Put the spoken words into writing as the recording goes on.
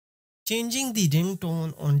changing the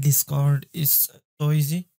ringtone on Discord is so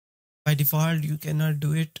easy. By default, you cannot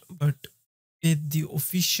do it, but with the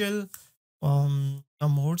official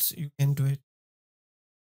modes, you can do it.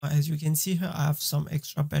 As you can see here, I have some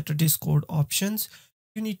extra better Discord options.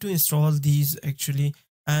 You need to install these actually,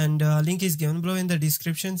 and link is given below in the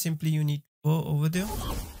description. Simply you need to go over there.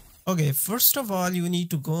 Okay, first of all, you need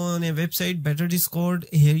to go on a website, Better Discord.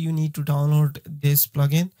 Here you need to download this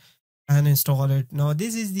plugin and install it. Now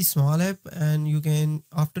this is the small app, and you can,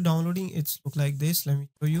 after downloading, it's look like this. Let me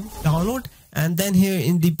show you. Download, and then here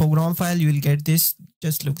in the program file you will get this,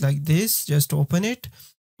 just look like this. Just open it.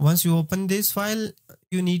 Once you open this file,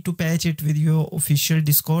 you need to patch it with your official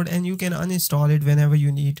Discord, and you can uninstall it whenever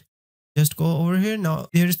you need. Just go over here. Now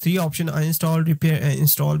there's three options: uninstall, repair, and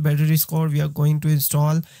install Better Discord. We are going to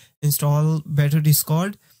install Better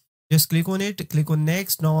Discord. Just click on it, click on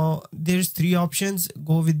next. Now there's three options.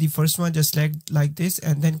 Go with the first one, just select like this,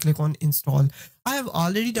 and then click on install. I have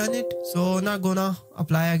already done it, so not gonna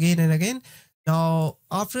apply again and again. Now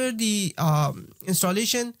after the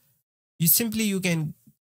installation, you can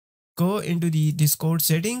go into the Discord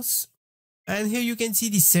settings, and here you can see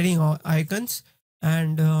the setting icons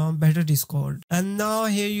and Better Discord. And now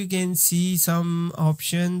here you can see some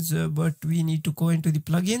options, but we need to go into the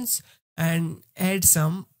plugins and add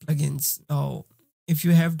some plugins. Now if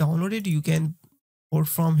you have downloaded, you can port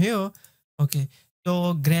from here. Okay,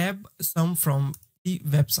 so grab some from the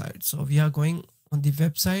website. So we are going on the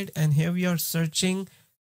website, and here we are searching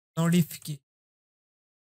notification.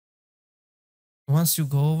 Once you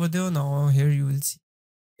go over there, now here you will see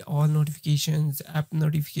all notifications, app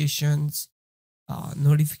notifications,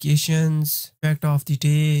 notifications, fact of the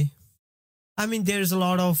day. I mean, there's a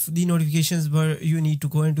lot of the notifications, but you need to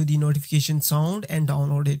go into the notification sound and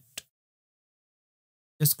download it.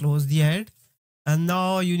 Just close the ad, and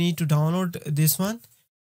now you need to download this one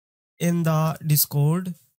in the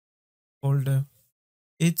Discord folder.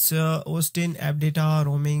 It's Austin app data,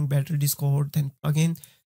 roaming, Better Discord, then plugin.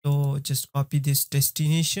 So just copy this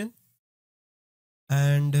destination,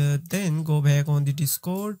 and then go back on the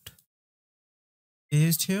Discord,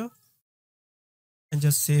 paste here, and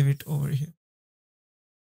just save it over here.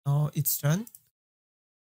 Now it's done.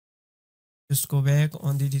 Just go back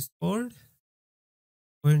on the Discord,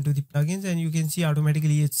 go into the plugins, and you can see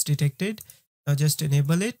automatically it's detected. Now just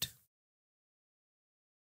enable it,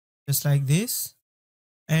 just like this.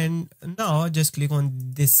 And now just click on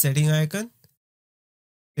this setting icon,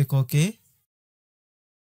 click OK.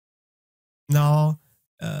 Now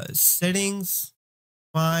settings,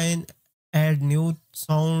 fine, add new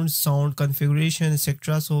sounds, sound configuration,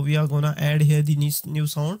 etc. So we are gonna add here the new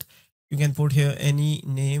sound. You can put here any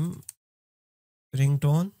name,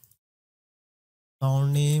 ringtone,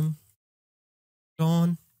 sound name,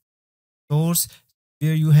 tone, source.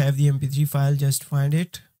 Where you have the mp3 file, just find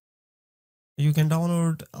it. You can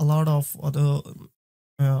download a lot of other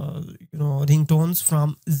ringtones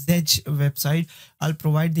from Zedge website. I'll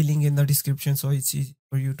provide the link in the description, so it's easy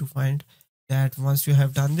for you to find that once you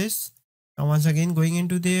have done this. Now once again, going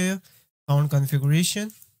into the sound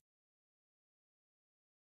configuration,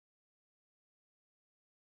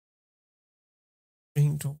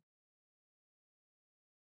 ringtone,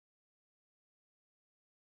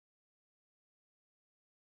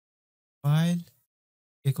 file,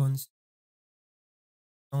 click on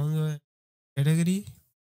sound category.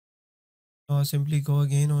 Now simply go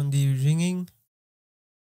again on the ringing,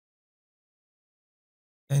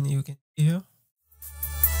 and you can see here,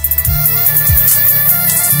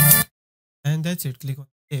 and that's it. Click on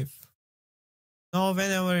save. Now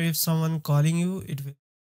whenever if someone calling you, it will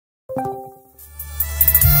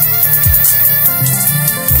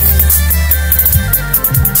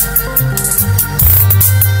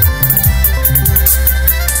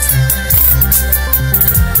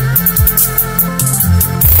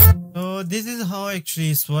this is how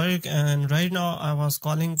actually it's work. And right now I was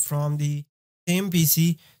calling from the same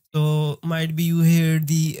PC, so might be you hear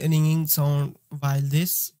the ringing sound while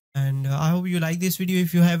this. And I hope you like this video.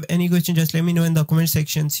 If you have any question, just let me know in the comment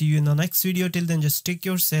section. See you in the next video. Till then, just take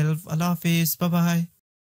yourself. Allah Hafiz. Bye bye.